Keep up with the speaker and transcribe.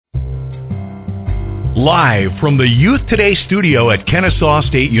Live from the Youth Today studio at Kennesaw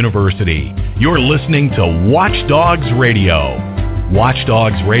State University, you're listening to Watch D.O.G.S Radio. Watch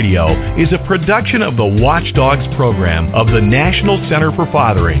D.O.G.S Radio is a production of the Watch D.O.G.S program of the National Center for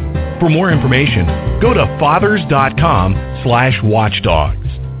Fathering. For more information, go to fathers.com/watchdogs.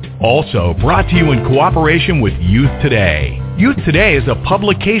 Also brought to you in cooperation with Youth Today. Youth Today is a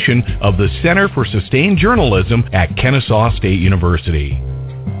publication of the Center for Sustained Journalism at Kennesaw State University.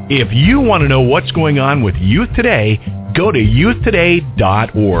 If you want to know what's going on with Youth Today, go to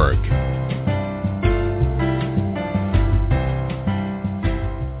youthtoday.org.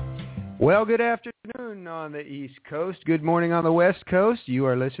 Well, good afternoon on the East Coast. Good morning on the West Coast. You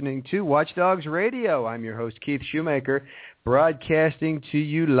are listening to Watch D.O.G.S Radio. I'm your host, Keith Schumacher, broadcasting to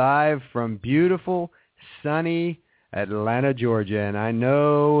you live from beautiful, sunny Atlanta, Georgia. And I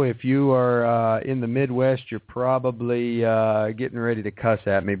know if you are in the Midwest, you're probably getting ready to cuss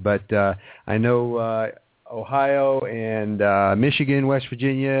at me. But I know Ohio and Michigan, West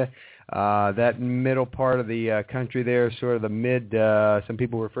Virginia, that middle part of the country there, sort of the mid, some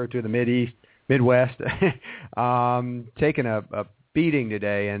people refer to the Midwest, taking a beating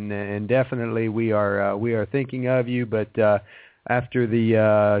today. And definitely we are thinking of you. But after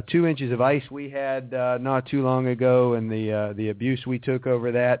the 2 inches of ice we had not too long ago and the abuse we took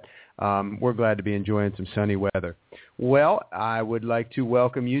over that, we're glad to be enjoying some sunny weather. Well, I would like to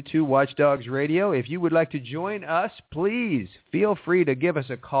welcome you to Watch D.O.G.S Radio. If you would like to join us, please feel free to give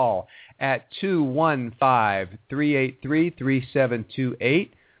us a call at 215-383-3728,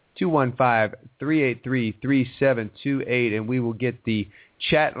 215-383-3728, and we will get the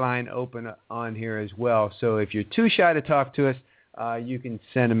chat line open on here as well. So if you're too shy to talk to us, you can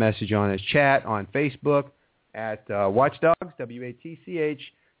send a message on his chat on Facebook at Watch D.O.G.S, WATCH,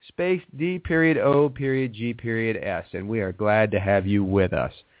 space D.O.G.S, and we are glad to have you with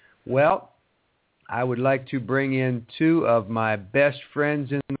us. Well, I would like to bring in two of my best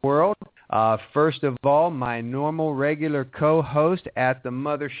friends in the world. First of all, my normal regular co-host at the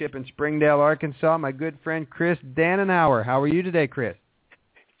mothership in Springdale, Arkansas, my good friend Chris Danenhauer. How are you today, Chris?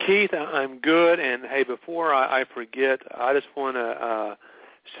 Keith, I'm good, and hey, before I forget, I just want to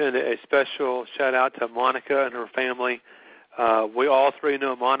send a special shout-out to Monica and her family. We all three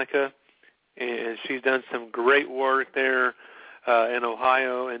know Monica, and she's done some great work there in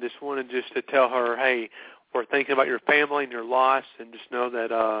Ohio, and just wanted just to tell her, hey, we're thinking about your family and your loss, and just know that,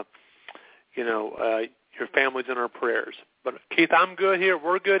 your family's in our prayers. But, Keith, I'm good here.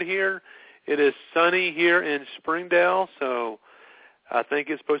 We're good here. It is sunny here in Springdale, so I think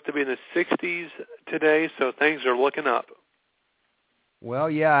it's supposed to be in the 60s today, so things are looking up. Well,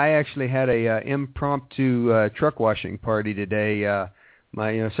 yeah, I actually had a impromptu truck washing party today.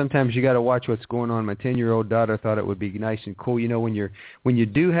 Sometimes you got to watch what's going on. My 10-year-old daughter thought it would be nice and cool. You know, when you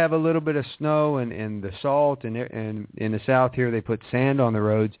do have a little bit of snow and the salt and in the South here they put sand on the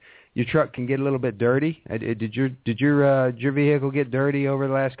roads, your truck can get a little bit dirty. Did your vehicle get dirty over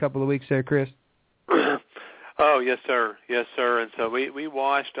the last couple of weeks there, Chris? Oh, yes, sir. Yes, sir. And so we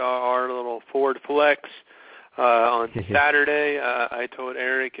washed our little Ford Flex on Saturday. I told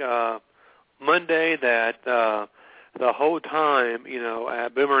Eric Monday that the whole time,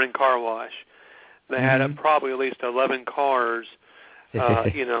 at Boomerang Car Wash, they had probably at least 11 cars,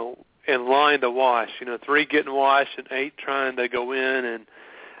 in line to wash. 3 getting washed and 8 trying to go in, and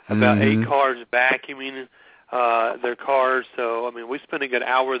about 8 cars vacuuming their cars. So, we spent a good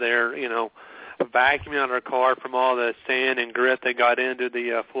hour there, vacuuming out our car from all the sand and grit that got into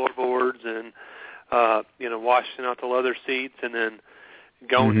the floorboards and, washing out the leather seats and then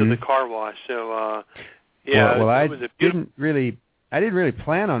going to the car wash. So, I didn't really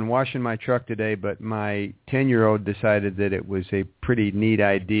plan on washing my truck today, but my 10-year-old decided that it was a pretty neat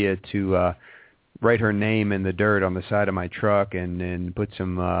idea to write her name in the dirt on the side of my truck and put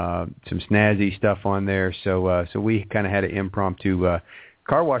some snazzy stuff on there. So we kind of had an impromptu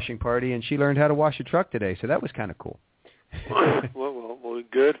car washing party, and she learned how to wash a truck today. So that was kind of cool. Well,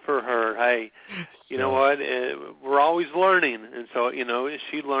 good for her. Hey, you know what? We're always learning, and so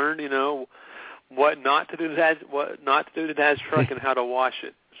she learned, what not to do to dad's truck and how to wash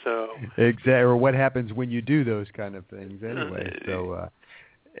it. So exactly, or what happens when you do those kind of things. Anyway, so.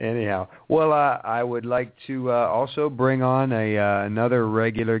 Anyhow, well, I would like to also bring on another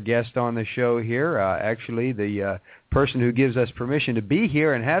regular guest on the show here. Actually, the person who gives us permission to be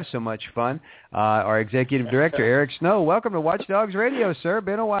here and have so much fun, our executive director, Eric Snow. Welcome to Watch D.O.G.S Radio, sir.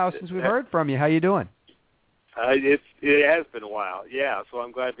 Been a while since we've heard from you. How you doing? It has been a while, yeah. So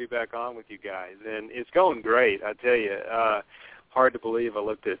I'm glad to be back on with you guys, and it's going great. I tell you, hard to believe. I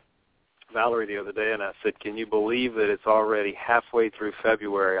looked at Valerie the other day, and I said, can you believe that it's already halfway through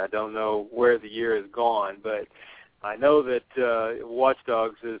February? I don't know where the year has gone, but I know that Watch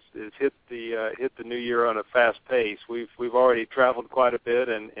Dogs has hit the new year on a fast pace. We've already traveled quite a bit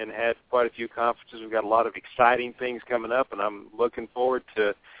and had quite a few conferences. We've got a lot of exciting things coming up, and I'm looking forward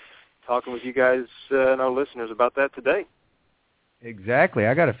to talking with you guys and our listeners about that today. Exactly.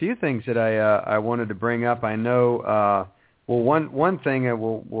 I got a few things that I wanted to bring up. I know. Well, one thing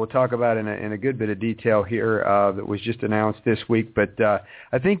we'll talk about in a good bit of detail here that was just announced this week. But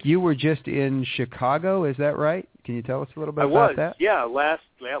I think you were just in Chicago. Is that right? Can you tell us a little bit about that? Yeah. Last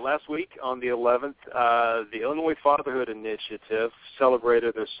week on the 11th, the Illinois Fatherhood Initiative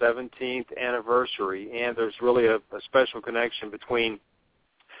celebrated their 17th anniversary, and there's really a special connection between,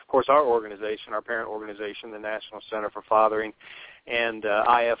 of course, our organization, our parent organization, the National Center for Fathering, and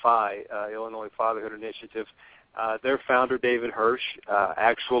IFI, Illinois Fatherhood Initiative. Their founder, David Hirsch,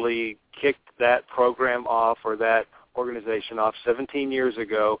 actually kicked that program off, or that organization off, 17 years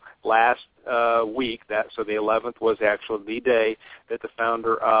ago last week. So the 11th was actually the day that the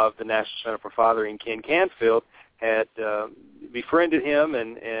founder of the National Center for Fathering, Ken Canfield, had befriended him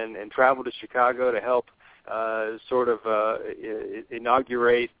and traveled to Chicago to help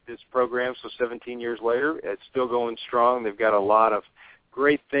inaugurate this program. So 17 years later, it's still going strong. They've got a lot of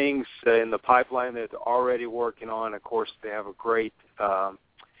great things in the pipeline that they're already working on. Of course, they have a great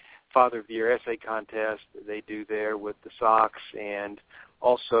Father of the Year essay contest they do there with the Sox, and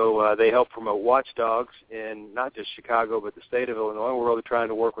also they help promote Watch Dogs in not just Chicago but the state of Illinois. We're really trying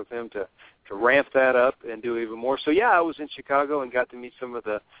to work with them to ramp that up and do even more. So, yeah, I was in Chicago and got to meet some of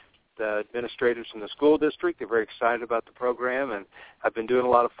the administrators from the school district. They're very excited about the program, and I've been doing a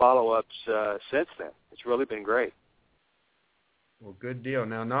lot of follow-ups since then. It's really been great. Well, good deal.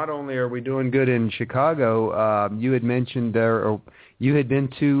 Now, not only are we doing good in Chicago, you had mentioned, or you had been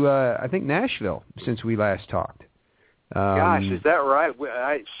to, I think, Nashville since we last talked. Gosh, is that right?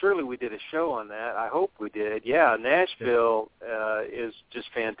 Surely we did a show on that. I hope we did. Yeah, Nashville is just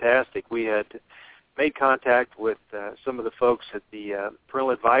fantastic. We had made contact with some of the folks at the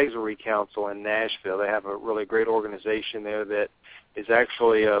Parental Advisory Council in Nashville. They have a really great organization there that is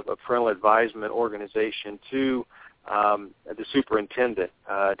actually a parental advisement organization to the superintendent,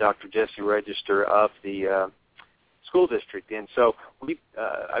 Dr. Jesse Register of the school district. And so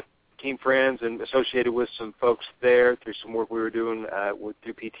I became friends and associated with some folks there through some work we were doing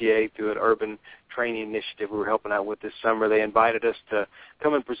through PTA, through an urban training initiative we were helping out with this summer. They invited us to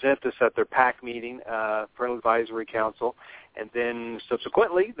come and present this at their PAC meeting, Parental Advisory Council. And then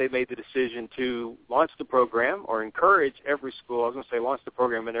subsequently, they made the decision to launch the program, or encourage every school. I was going to say launch the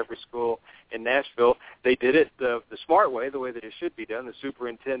program in every school in Nashville. They did it the smart way, the way that it should be done. The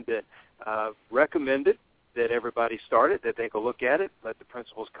superintendent recommended that everybody start it, that they go look at it, let the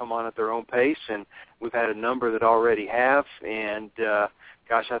principals come on at their own pace. And we've had a number that already have. And,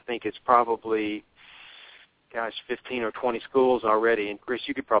 I think it's probably 15 or 20 schools already. And, Chris,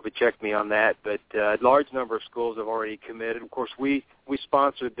 you could probably check me on that. But a large number of schools have already committed. Of course, we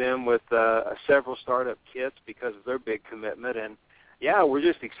sponsored them with several startup kits because of their big commitment. And, yeah, we're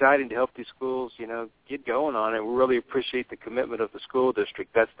just excited to help these schools, get going on it. We really appreciate the commitment of the school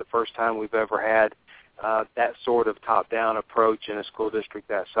district. That's the first time we've ever had that sort of top-down approach in a school district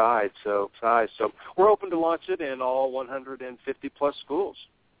that size. So we're hoping to launch it in all 150-plus schools.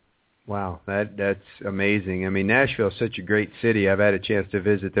 Wow, that's amazing. I mean, Nashville is such a great city. I've had a chance to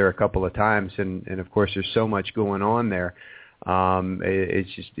visit there a couple of times, and of course, there's so much going on there.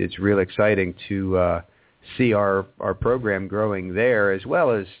 It's really exciting to see our program growing there as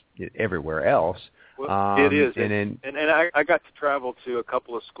well as everywhere else. Well, it is, and I got to travel to a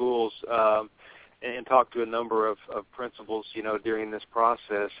couple of schools and talk to a number of principals, during this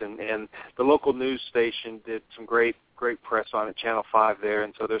process. And the local news station did some great press on it, Channel 5 there.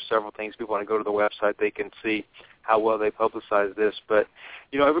 And so there's several things. People want to go to the website, they can see how well they publicize this. But,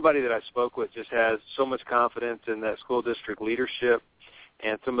 everybody that I spoke with just has so much confidence in that school district leadership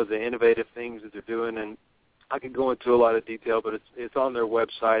and some of the innovative things that they're doing. And I could go into a lot of detail, but it's on their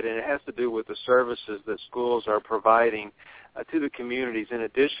website, and it has to do with the services that schools are providing to the communities, in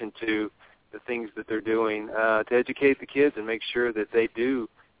addition to the things that they're doing to educate the kids and make sure that they do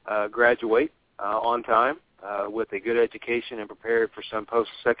graduate on time with a good education and prepared for some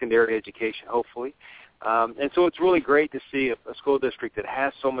post-secondary education, hopefully. And so it's really great to see a school district that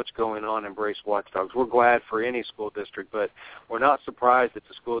has so much going on embrace Watch Dogs. We're glad for any school district, but we're not surprised it's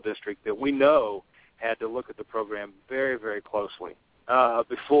a school district that we know had to look at the program very, very closely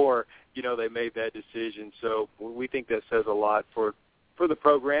before, they made that decision. So we think that says a lot for the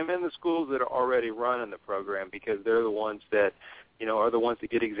program and the schools that are already running the program, because they're the ones that, are the ones that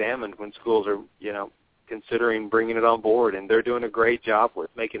get examined when schools are, considering bringing it on board, and they're doing a great job with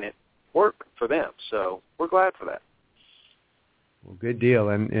making it work for them. So we're glad for that. Well, good deal.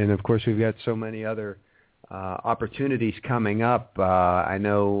 And of course, we've got so many other opportunities coming up. I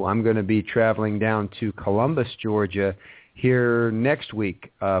know I'm going to be traveling down to Columbus, Georgia, here next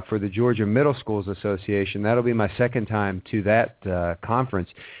week for the Georgia Middle Schools Association. That'll be my second time to that conference.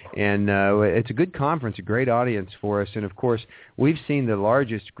 And it's a good conference, a great audience for us. And, of course, we've seen the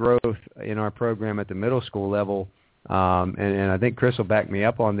largest growth in our program at the middle school level, and I think Chris will back me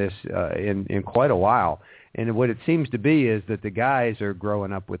up on this, in quite a while. And what it seems to be is that the guys are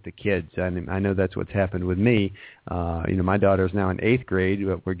growing up with the kids. And I know that's what's happened with me. My daughter's now in 8th grade,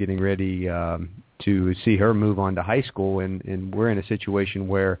 but we're getting ready to see her move on to high school, and we're in a situation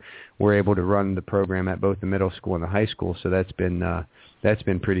where we're able to run the program at both the middle school and the high school. So that's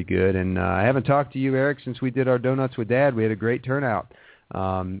been pretty good. And I haven't talked to you, Eric, since we did our Donuts with Dad. We had a great turnout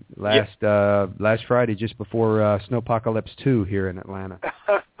last Friday, just before Snowpocalypse 2 here in Atlanta.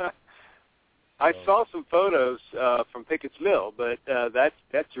 I saw some photos from Pickett's Mill, but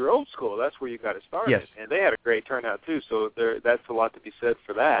that's your old school. That's where you got it started. Yes. And they had a great turnout, too, so that's a lot to be said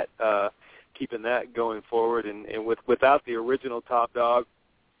for that, keeping that going forward, and without the original top dog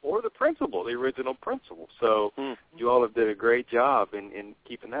or the principal, the original principal. So you all have did a great job in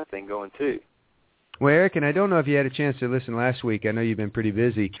keeping that thing going, too. Well, Eric, and I don't know if you had a chance to listen last week. I know you've been pretty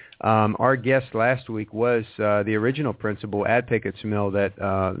busy. Our guest last week was the original principal at Pickett's Mill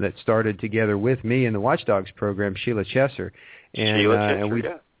that started together with me in the Watch D.O.G.S program, Sheila Chesser. And,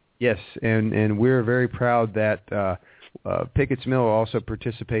 yes, and we're very proud that Pickett's Mill also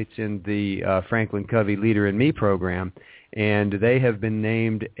participates in the Franklin Covey Leader in Me program, and they have been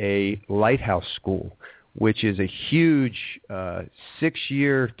named a lighthouse school, which is a huge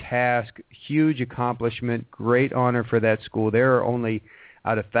 6-year task, huge accomplishment, great honor for that school. There are only,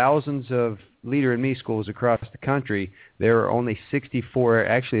 out of thousands of Leader in Me schools across the country, there are only 64,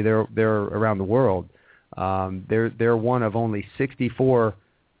 actually they're around the world. They're one of only 64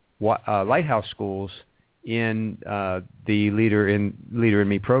 lighthouse schools in the Leader in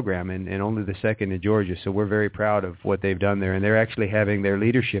Me program, and only the second in Georgia. So we're very proud of what they've done there. And they're actually having their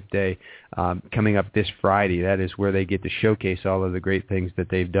Leadership Day coming up this Friday. That is where they get to showcase all of the great things that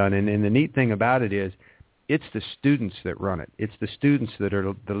they've done. And the neat thing about it is it's the students that run it. It's the students that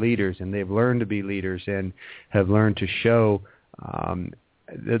are the leaders, and they've learned to be leaders and have learned to show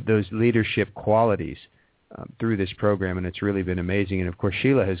those leadership qualities through this program, and it's really been amazing. And, of course,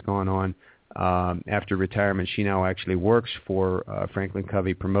 Sheila has gone on after retirement. She now actually works for Franklin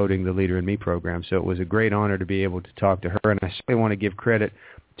Covey promoting the Leader in Me program. So it was a great honor to be able to talk to her. And I certainly want to give credit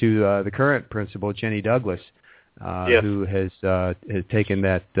to the current principal, Jenny Douglas, who has taken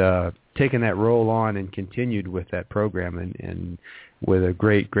that role on and continued with that program and with a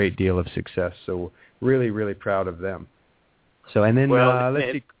great deal of success. So really, really proud of them. So, and then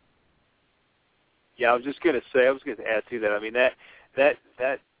let's see. Yeah, I was going to add to that. I mean, that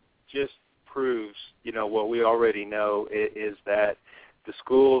just proves, what we already know is that the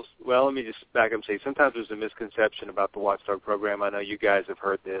schools, well, let me just back up and say, sometimes there's a misconception about the Watchdog program. I know you guys have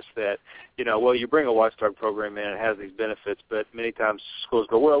heard this, that, you bring a Watchdog program in, it has these benefits, but many times schools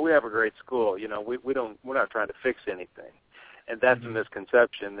go, well, we have a great school, we're not trying to fix anything. And that's a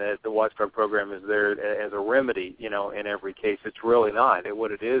misconception, that the Watchdog program is there as a remedy, in every case. It's really not.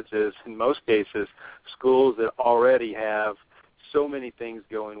 What it is in most cases, schools that already have so many things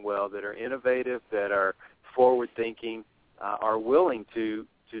going well, that are innovative, that are forward-thinking, are willing to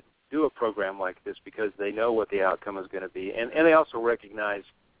do a program like this because they know what the outcome is going to be. And they also recognize,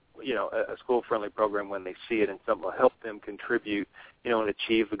 a school-friendly program when they see it, and something will help them contribute, and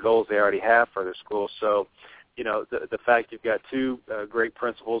achieve the goals they already have for their school. So, the fact you've got two great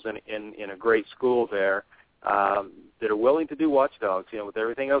principals in a great school there that are willing to do watchdogs, with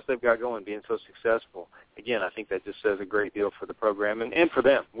everything else they've got going, being so successful. Again, I think that just says a great deal for the program and for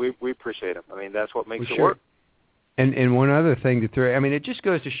them. We appreciate them. I mean, that's what makes it work. And one other thing to throw, I mean, it just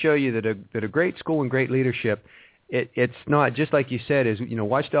goes to show you that a great school and great leadership, it's not, just like you said, is,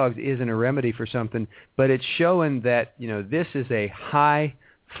 Watch D.O.G.S isn't a remedy for something, but it's showing that, this is a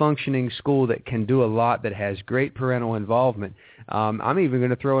high-functioning school that can do a lot, that has great parental involvement. I'm even going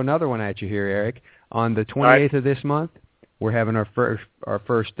to throw another one at you here, Eric. On the 28th of this month, we're having our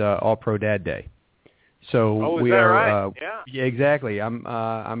first All-Pro Dad Day. So is that right? Yeah, exactly. I'm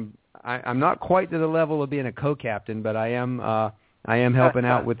not quite to the level of being a co-captain, but I am helping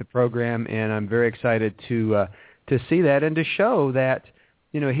out with the program, and I'm very excited to see that and to show that,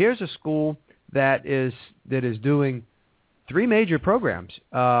 here's a school that is doing three major programs.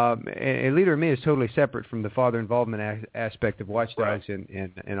 A Leader in Me is totally separate from the father involvement aspect of Watch Dogs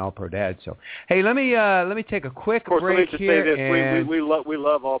and All Pro Dad. So, hey, let me take a quick break here. Say this. We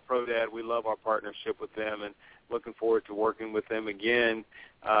love All Pro Dad. We love our partnership with them, and looking forward to working with them again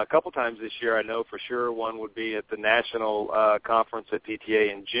a couple times this year. I know for sure one would be at the national conference at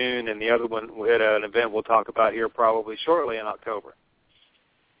PTA in June, and the other one at an event we'll talk about here probably shortly in October.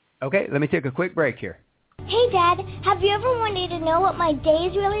 Okay, let me take a quick break here. Hey, Dad, have you ever wanted to know what my day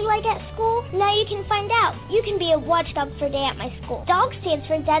is really like at school? Now you can find out. You can be a watchdog for a day at my school. DOG stands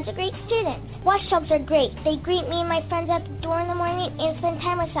for Dad's a Great Student. Watchdogs are great. They greet me and my friends at the door in the morning and spend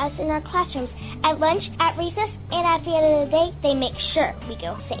time with us in our classrooms, at lunch, at recess, and at the end of the day, they make sure we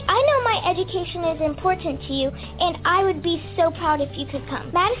go safe. I know my education is important to you, and I would be so proud if you could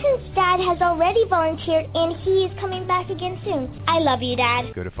come. Madison's dad has already volunteered, and he is coming back again soon. I love you,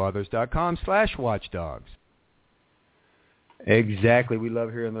 Dad. Go to fathers.com/watchdogs. Exactly. We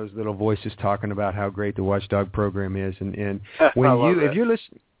love hearing those little voices talking about how great the Watchdog program is. And when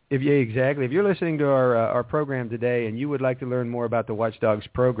if you're listening to our program today and you would like to learn more about the Watchdogs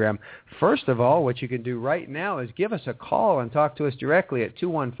program, first of all, what you can do right now is give us a call and talk to us directly at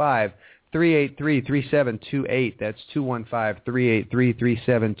 215-383-3728. That's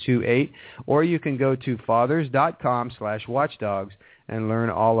 215-383-3728. Or you can go to fathers.com/watchdogs and learn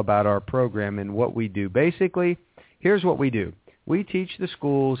all about our program and what we do. Basically, here's what we do. We teach the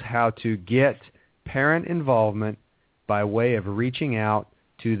schools how to get parent involvement by way of reaching out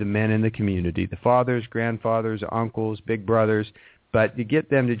to the men in the community, the fathers, grandfathers, uncles, big brothers, but to get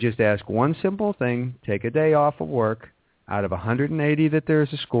them to just ask one simple thing, take a day off of work out of 180 that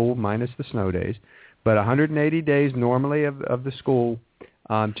there's a school, minus the snow days, but 180 days normally of the school,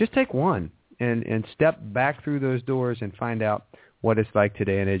 just take one and step back through those doors and find out what it's like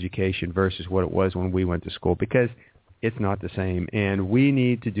today in education versus what it was when we went to school, because it's not the same. And we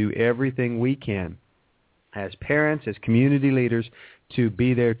need to do everything we can as parents, as community leaders, to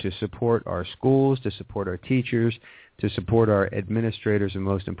be there to support our schools, to support our teachers, to support our administrators, and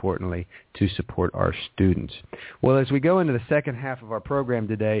most importantly, to support our students. Well, as we go into the second half of our program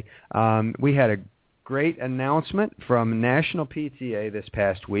today, we had a great announcement from National PTA this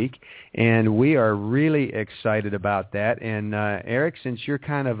past week, and we are really excited about that. And Eric, since you're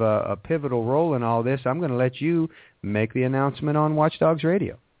kind of a pivotal role in all this, I'm going to let you make the announcement on Watchdogs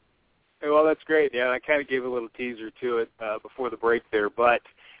Radio. Well, that's great. Yeah, I kind of gave a little teaser to it before the break there. But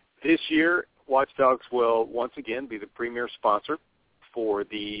this year, Watchdogs will once again be the premier sponsor for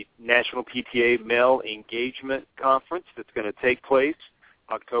the National PTA Male Engagement Conference that's going to take place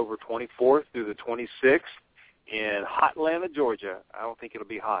October 24th through the 26th in Hotlanta, Georgia. I don't think it'll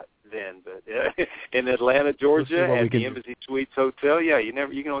be hot then, but in Atlanta, Georgia, at the Embassy Suites Hotel. Yeah, you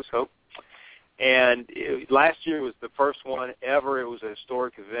can always hope. And last year was the first one ever. It was a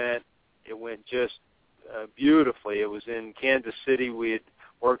historic event. It went just beautifully. It was in Kansas City. We had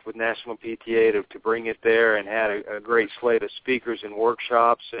worked with National PTA to bring it there and had a great slate of speakers and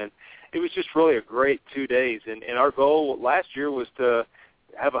workshops. And it was just really a great 2 days. And our goal last year was to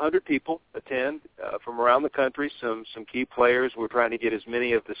have 100 people attend from around the country, some key players. We're trying to get as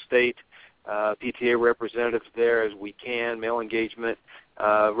many of the state PTA representatives there as we can, male engagement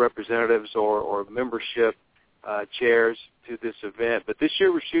representatives or membership chairs to this event. But this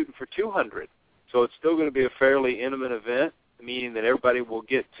year we're shooting for 200. So it's still going to be a fairly intimate event, meaning that everybody will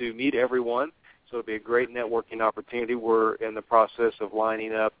get to meet everyone. So it'll be a great networking opportunity. We're in the process of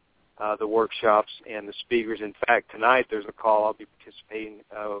lining up the workshops and the speakers. In fact, tonight there's a call I'll be participating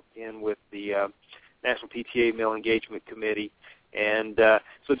in with the National PTA Male Engagement Committee. And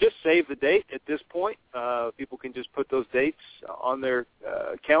so just save the date at this point. People can just put those dates on their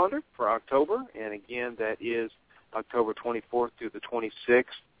calendar for October. And, again, that is October 24th through the 26th,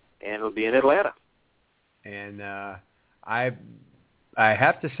 and it'll be in Atlanta. And I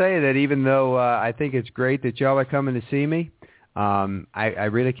have to say that even though I think it's great that y'all are coming to see me, I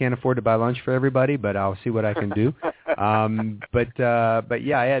really can't afford to buy lunch for everybody, but I'll see what I can do. But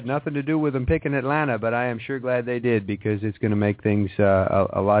yeah, I had nothing to do with them picking Atlanta, but I am sure glad they did, because it's going to make things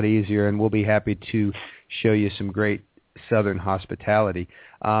a lot easier, and we'll be happy to show you some great Southern hospitality.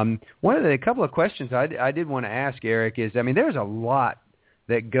 A couple of questions I did want to ask, Eric, is, I mean, there's a lot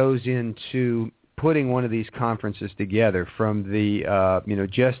that goes into putting one of these conferences together, from the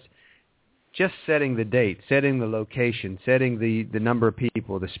just setting the date, setting the location, setting the number of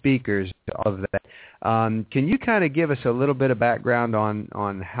people, the speakers, all of that. Can you kind of give us a little bit of background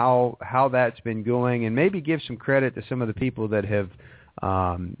on how that's been going, and maybe give some credit to some of the people that have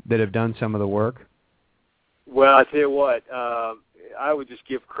done some of the work? Well, I tell you what, I would just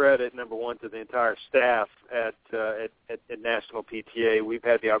give credit, number one, to the entire staff at National PTA. We've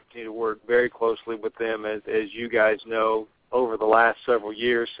had the opportunity to work very closely with them, as you guys know, over the last several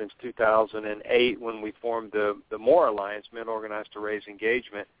years, since 2008 when we formed the MORE Alliance, Men Organized to Raise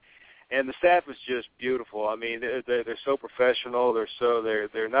Engagement. And the staff is just beautiful. I mean, they're so professional.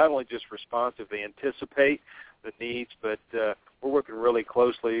 They're not only just responsive, they anticipate the needs, but we're working really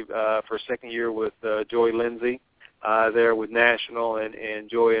closely for a second year with Joy Lindsay there with National, and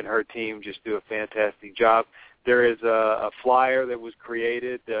Joy and her team just do a fantastic job. There is a flyer that was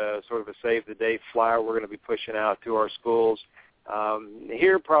created, sort of a Save the Date flyer we're going to be pushing out to our schools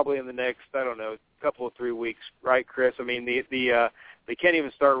here probably in the next, couple of 3 weeks, right, Chris? I mean, they can't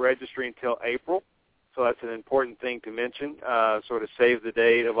even start registering until April, so that's an important thing to mention, sort of save the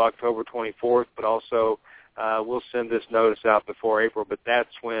date of October 24th, but also we'll send this notice out before April, but that's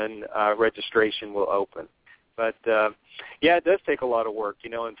when registration will open. But, it does take a lot of work.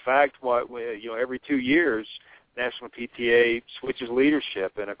 In fact, every 2 years, National PTA switches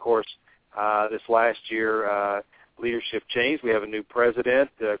leadership, and, of course, this last year leadership changed. We have a new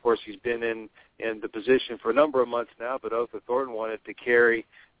president. Of course, he's been in the position for a number of months now, but Otha Thornton wanted to carry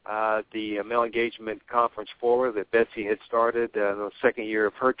the Male Engagement Conference forward that Betsy had started the second year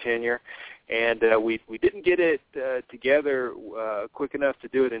of her tenure. And we didn't get it together quick enough to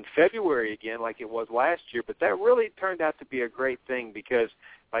do it in February again like it was last year, but that really turned out to be a great thing, because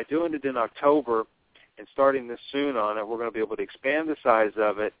by doing it in October and starting this soon on it, we're going to be able to expand the size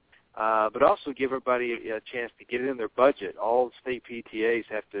of it, but also give everybody a chance to get it in their budget. All state PTAs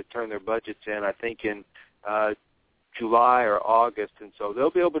have to turn their budgets in, I think, in July or August, and so they'll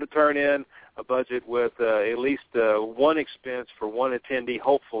be able to turn in a budget with at least one expense for one attendee,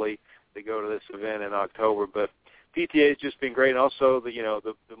 hopefully, to go to this event in October. But PTA has just been great, and also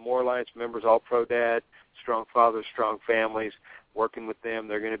the MORE Alliance members, All Pro Dad, Strong Fathers, Strong Families, working with them.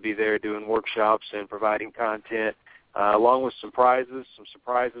 They're going to be there doing workshops and providing content, along with some prizes.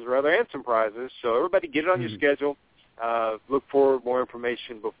 So everybody get it on your schedule. Look for more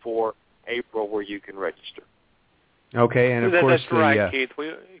information before April where you can register. Okay, and of course, that's right,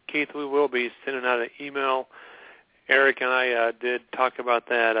 Keith. We will be sending out an email. Eric and I did talk about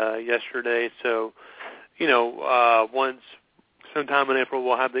that yesterday. So, once sometime in April,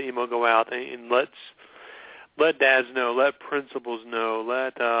 we'll have the email go out, and let dads know, let principals know,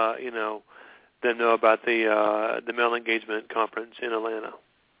 let them know about the Male Engagement Conference in Atlanta.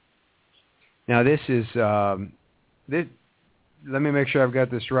 Now, this is let me make sure I've got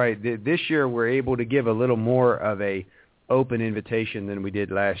this right. This year, we're able to give a little more of a open invitation than we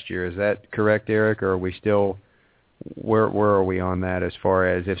did last year. Is that correct, Eric, or are we still? Where are we on that as far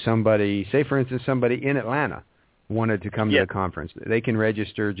as if somebody, say for instance, somebody in Atlanta wanted to come to the conference, they can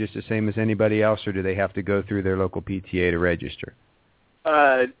register just the same as anybody else, or do they have to go through their local PTA to register?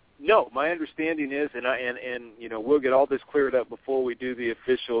 No, my understanding is, and we'll get all this cleared up before we do the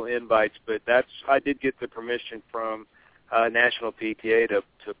official invites, but I did get the permission from National PTA to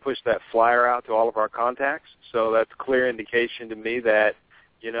push that flyer out to all of our contacts, so that's a clear indication to me that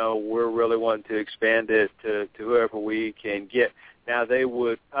we're really wanting to expand it to whoever we can get. Now,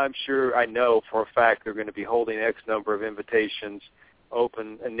 I know for a fact they're going to be holding X number of invitations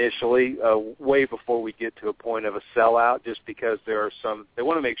open initially, way before we get to a point of a sellout, just because they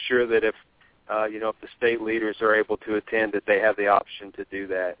want to make sure that if the state leaders are able to attend, that they have the option to do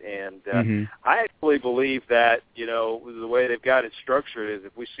that. And I actually believe that, the way they've got it structured is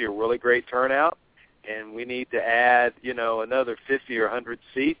if we see a really great turnout, and we need to add, another 50 or 100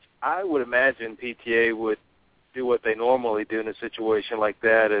 seats, I would imagine PTA would do what they normally do in a situation like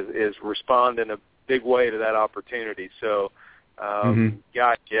that, is respond in a big way to that opportunity. So,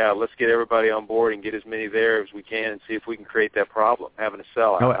 let's get everybody on board and get as many there as we can and see if we can create that problem, having a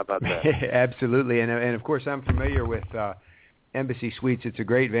sellout. How about that? Absolutely. And of course, I'm familiar with Embassy Suites. It's a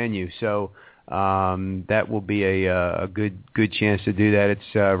great venue. So, that will be a good chance to do that.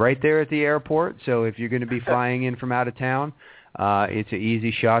 It's right there at the airport, so if you're going to be flying in from out of town, it's an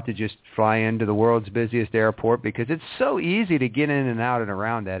easy shot to just fly into the world's busiest airport, because it's so easy to get in and out and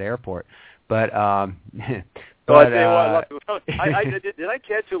around that airport. But I tell you what, did I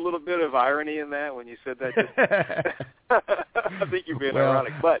catch a little bit of irony in that when you said that? I think you're being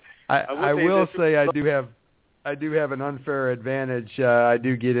ironic, but I will say I do have an unfair advantage. I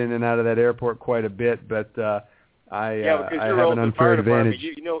do get in and out of that airport quite a bit, but I have an unfair advantage.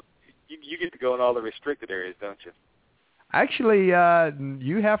 You get to go in all the restricted areas, don't you? Actually,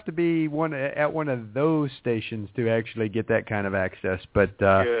 you have to be at one of those stations to actually get that kind of access. But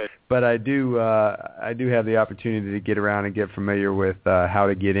I do have the opportunity to get around and get familiar with how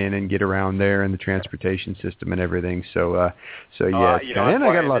to get in and get around there and the transportation system and everything. So yeah, and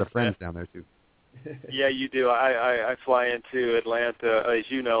I got a lot of friends down there too. Yeah, you do. I fly into Atlanta, as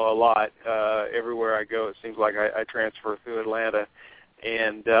you know, a lot. Everywhere I go, it seems like I transfer through Atlanta,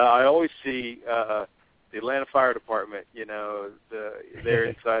 and I always see the Atlanta Fire Department. They're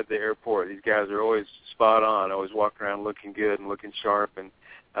inside the airport. These guys are always spot on, always walking around looking good and looking sharp. And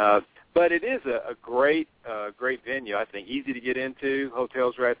but it is a great venue. I think easy to get into.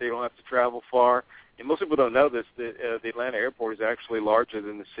 Hotels right there. You don't have to travel far. And most people don't know this. The Atlanta airport is actually larger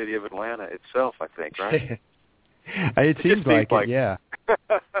than the city of Atlanta itself, I think, right? It seems like it, yeah.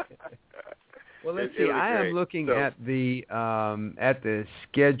 Well, let's see. I am looking at the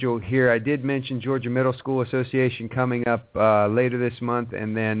schedule here. I did mention Georgia Middle School Association coming up later this month,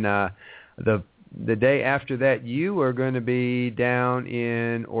 and then the day after that, you are going to be down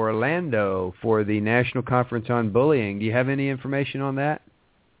in Orlando for the National Conference on Bullying. Do you have any information on that?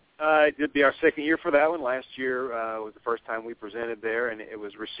 It would be our second year for that one. Last year was the first time we presented there, and it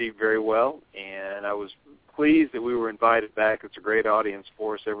was received very well. And I was pleased that we were invited back. It's a great audience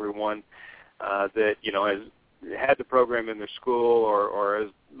for us. Everyone that has had the program in their school or has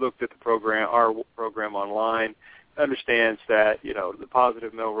looked at our program online understands that the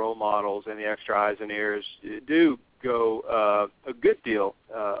positive male role models and the extra eyes and ears do go a good deal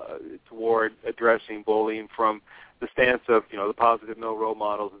toward addressing bullying from the stance of the positive male role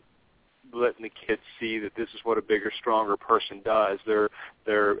models, letting the kids see that this is what a bigger, stronger person does. They're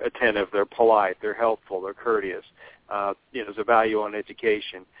attentive, they're polite, they're helpful, they're courteous. There's a value on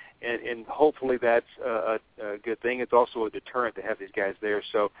education, and hopefully that's a good thing. It's also a deterrent to have these guys there.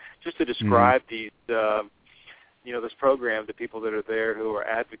 So just to describe these, this program to people that are there who are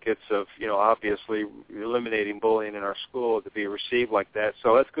advocates of, obviously eliminating bullying in our school, to be received like that.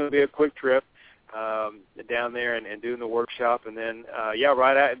 So that's going to be a quick trip down there and doing the workshop, and then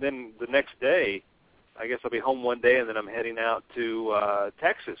then the next day, I guess I'll be home one day, and then I'm heading out to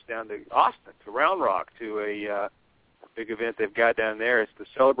Texas, down to Austin, to Round Rock, to a big event they've got down there. It's the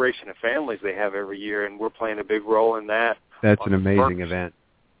Celebration of Families they have every year, and we're playing a big role in that. That's an amazing event.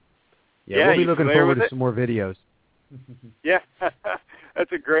 Yeah, we'll be looking forward to some more videos. Yeah,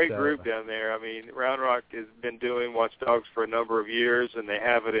 that's a great group down there. I mean, Round Rock has been doing Watch Dogs for a number of years, and they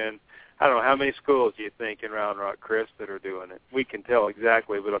have it in, I don't know, how many schools do you think in Round Rock, Chris, that are doing it? We can tell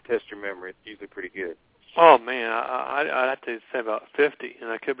exactly, but I'll test your memory. It's usually pretty good. Oh, man, I'd have to say about 50, and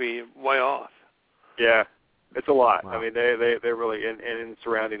I could be way off. Yeah, it's a lot. Wow. I mean, they're really in the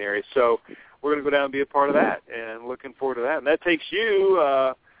surrounding areas. So we're going to go down and be a part of that, and looking forward to that. And that takes you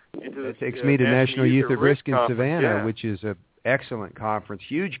into That takes me to National Youth at Risk in Savannah, yeah. which is a excellent conference,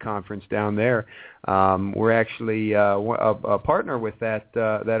 huge conference down there. We're actually a partner with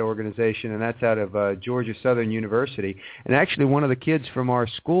that organization, and that's out of Georgia Southern University. And actually, one of the kids from our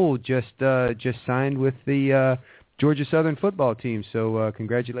school just signed with the Georgia Southern football team. So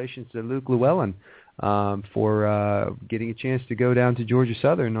congratulations to Luke Llewellyn for getting a chance to go down to Georgia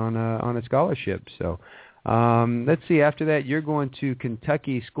Southern on a scholarship. So let's see. After that, you're going to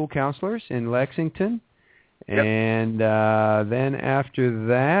Kentucky School Counselors in Lexington. Yep. And then after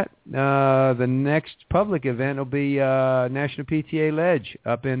that, the next public event will be National PTA Ledge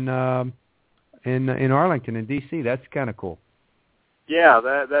up in Arlington in D.C. That's kind of cool. Yeah,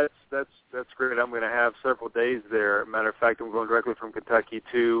 that's great. I'm going to have several days there. Matter of fact, I'm going directly from Kentucky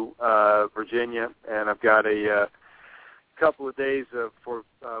to Virginia, and I've got a couple of days for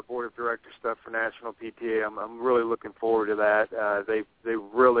board of director stuff for National PTA. I'm really looking forward to that. They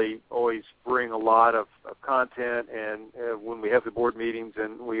really always bring a lot of content, and when we have the board meetings,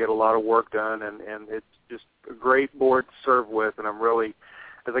 and we get a lot of work done, and it's just a great board to serve with. And I'm really,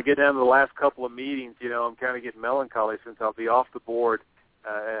 as I get down to the last couple of meetings, I'm kind of getting melancholy since I'll be off the board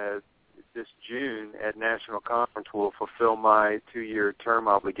this June at National Conference. Will fulfill my 2-year term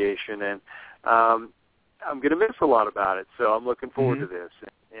obligation, and I'm going to miss a lot about it, so I'm looking forward to this.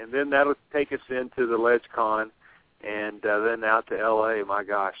 And then that'll take us into the LedgeCon, and then out to L.A. My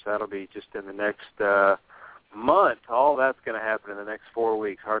gosh, that'll be just in the next month. All that's going to happen in the next 4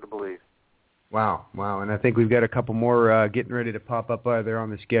 weeks. Hard to believe. Wow. And I think we've got a couple more getting ready to pop up there on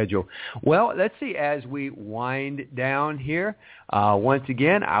the schedule. Well, let's see, as we wind down here, once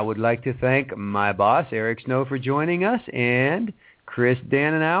again, I would like to thank my boss, Eric Snow, for joining us, and Chris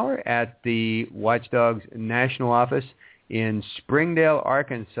Danenhauer at the Watch Dogs National Office in Springdale,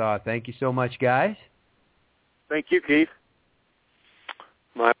 Arkansas. Thank you so much, guys. Thank you, Keith.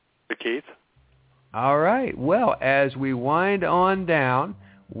 My pleasure, Keith. All right. Well, as we wind on down,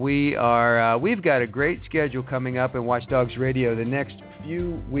 we've got a great schedule coming up in Watch Dogs Radio the next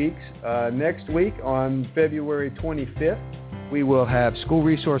few weeks. Next week on February 25th, we will have School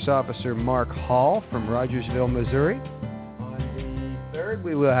Resource Officer Mark Hall from Rogersville, Missouri. On the 3rd,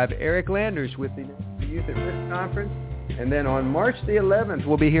 we will have Eric Landers with the Youth at Risk Conference. And then on March the 11th,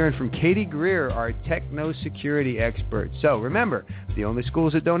 we'll be hearing from Katie Greer, our techno-security expert. So remember, the only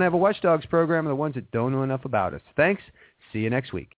schools that don't have a Watch Dogs program are the ones that don't know enough about us. Thanks. See you next week.